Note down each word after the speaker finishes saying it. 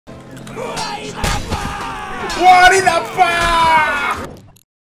哇你阿爸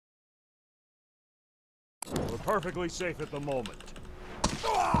We're perfectly safe at the moment.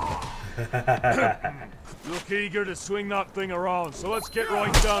 Look eager to swing that thing around, so let's get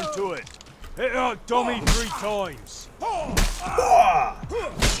right down to it. Hit that dummy 3 times.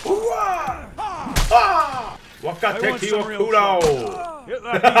 我甲铁器我哭了。 Hit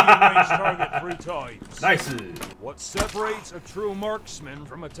that medium-range target 3 times. Nice. What separates a true marksman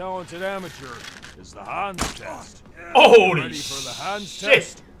from a talented amateur is the hands test. Holy Ready for the hands shit.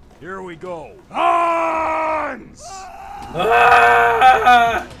 test? Here we go. Hands!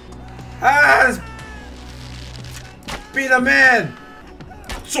 Hands! Be the man!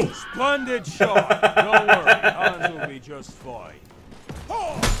 Splendid shot. Don't worry, hands will be just fine.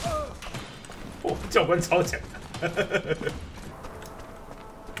 哦，教官超强。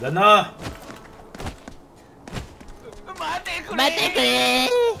人呢？待ってくれ。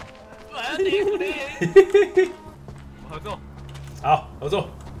合作。好，合作。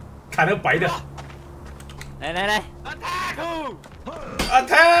砍那个白的。来来来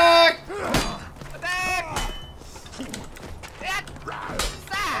 ！Attack！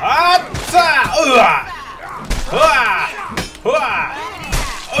 啊！炸！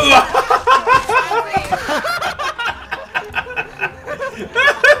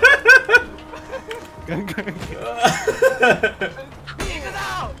刚刚。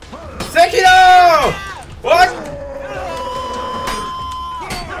Sekiro！ 我。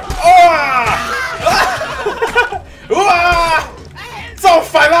 哇！造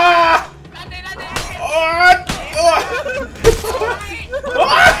反啦！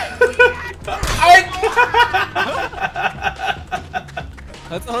哎！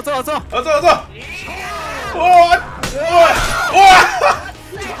合作合作合作合作合作！哇！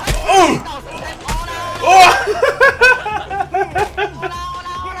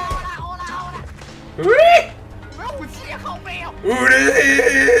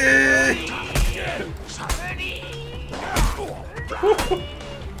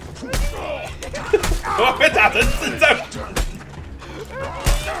我被打成智障！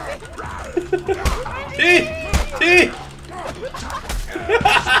踢！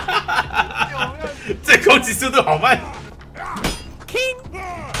这攻击速度好慢！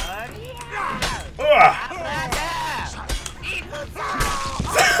哇！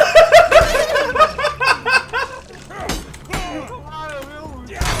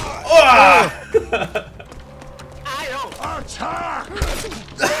哇！哎呦！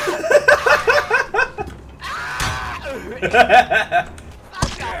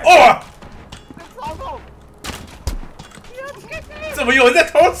哇！怎么有人在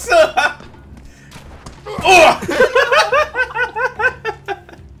偷射啊？哇！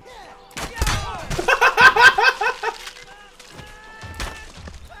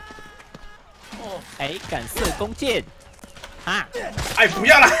哎，敢射弓箭啊！哎，不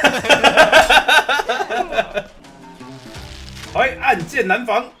要啦！哎，暗箭难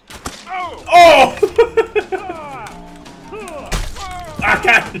防。哦！啊，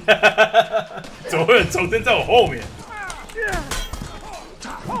看！怎么会有人重生在我后面？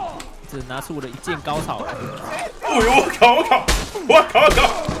只拿出我的一箭高潮了。哎呦，我靠！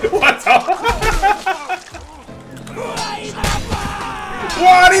我操！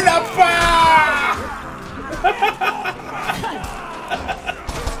哇你阿爸！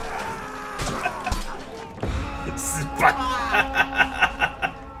失败！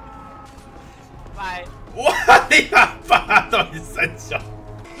拜。哇你阿爸到底三小？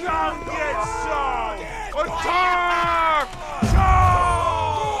 Young get so! Attack!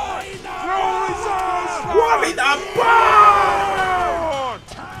 Charge! Throw his 哇你阿爸！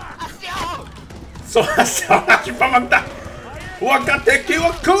说小啦，去帮忙打！我甲铁球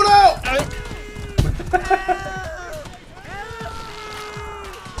我哭了！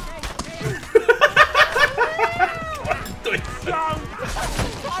对，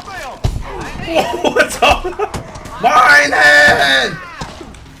我操 ！My name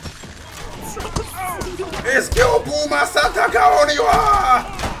is Kyobuma Satakaoniwa.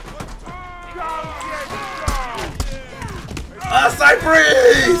 As I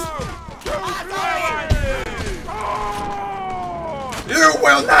breathe, you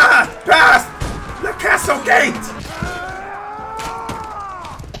will not pass the castle gate.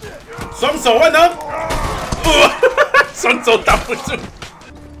 双手万能，双手挡不住。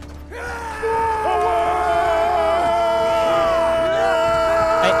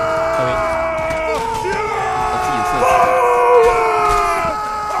哎，各位，我自己射。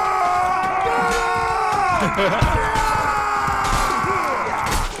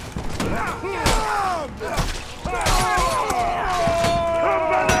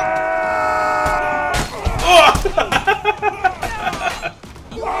哇！哈哈哈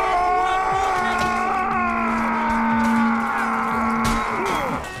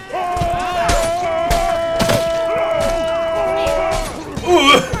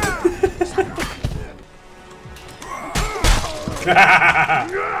哈！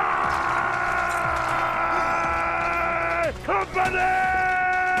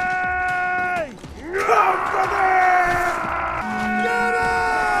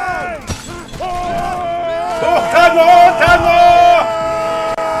 看我！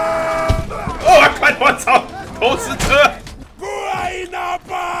哦，看我操！投石车！不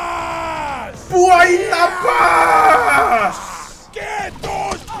爱因阿爸 ！Get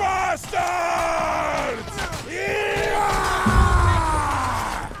those bastards!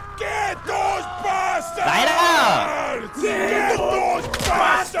 Get those bastards! 来了 ！Get those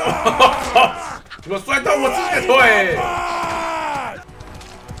bastards! 我摔到我自己的腿！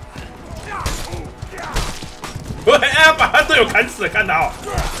 喂，哎，把他队友砍死了，看到？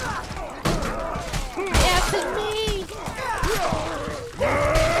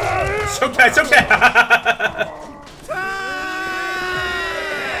凶起来，凶起来！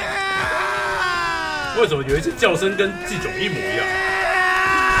为什么有一次叫声跟纪囧一模一样？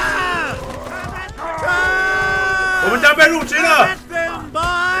我们将被入侵了！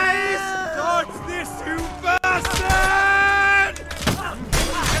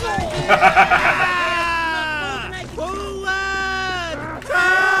哈哈哈哈！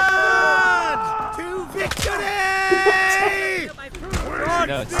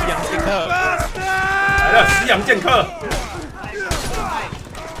 西洋剑客来了，西洋剑客！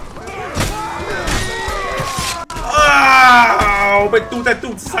啊！我被嘟在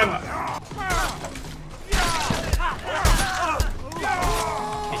肚子上了。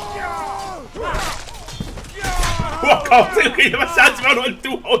我靠，这个可以他妈瞎鸡巴乱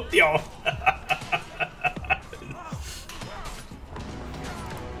嘟，好屌！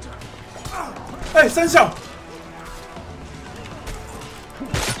哎，三小。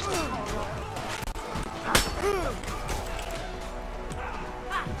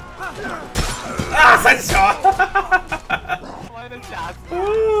 啊！三小啊！我的夹子，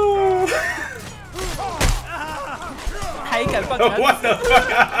还敢放？我的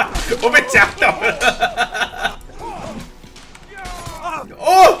妈！我被夹到了！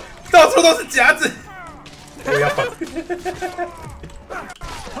哦，到处都是夹子！不要！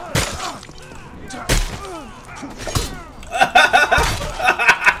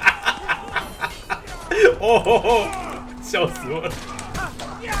哦，笑死我了！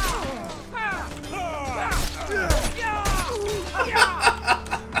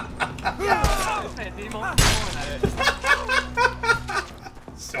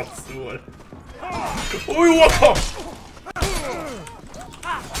 笑死我了！哎呦我靠！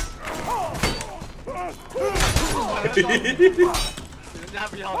人家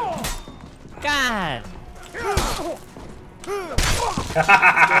不要的，干！哈哈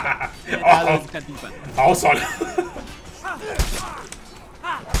哈哈！哦，看地板，好爽！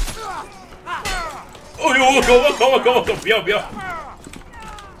哎呦我靠！不要！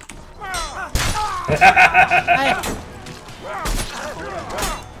哎。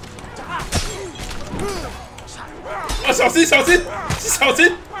 啊！小心！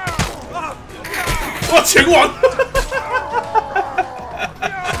我拳王！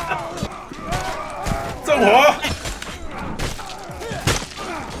纵火！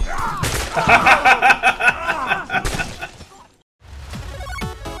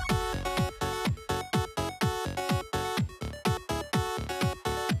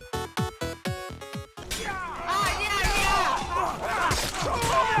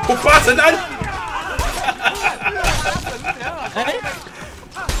我8成安。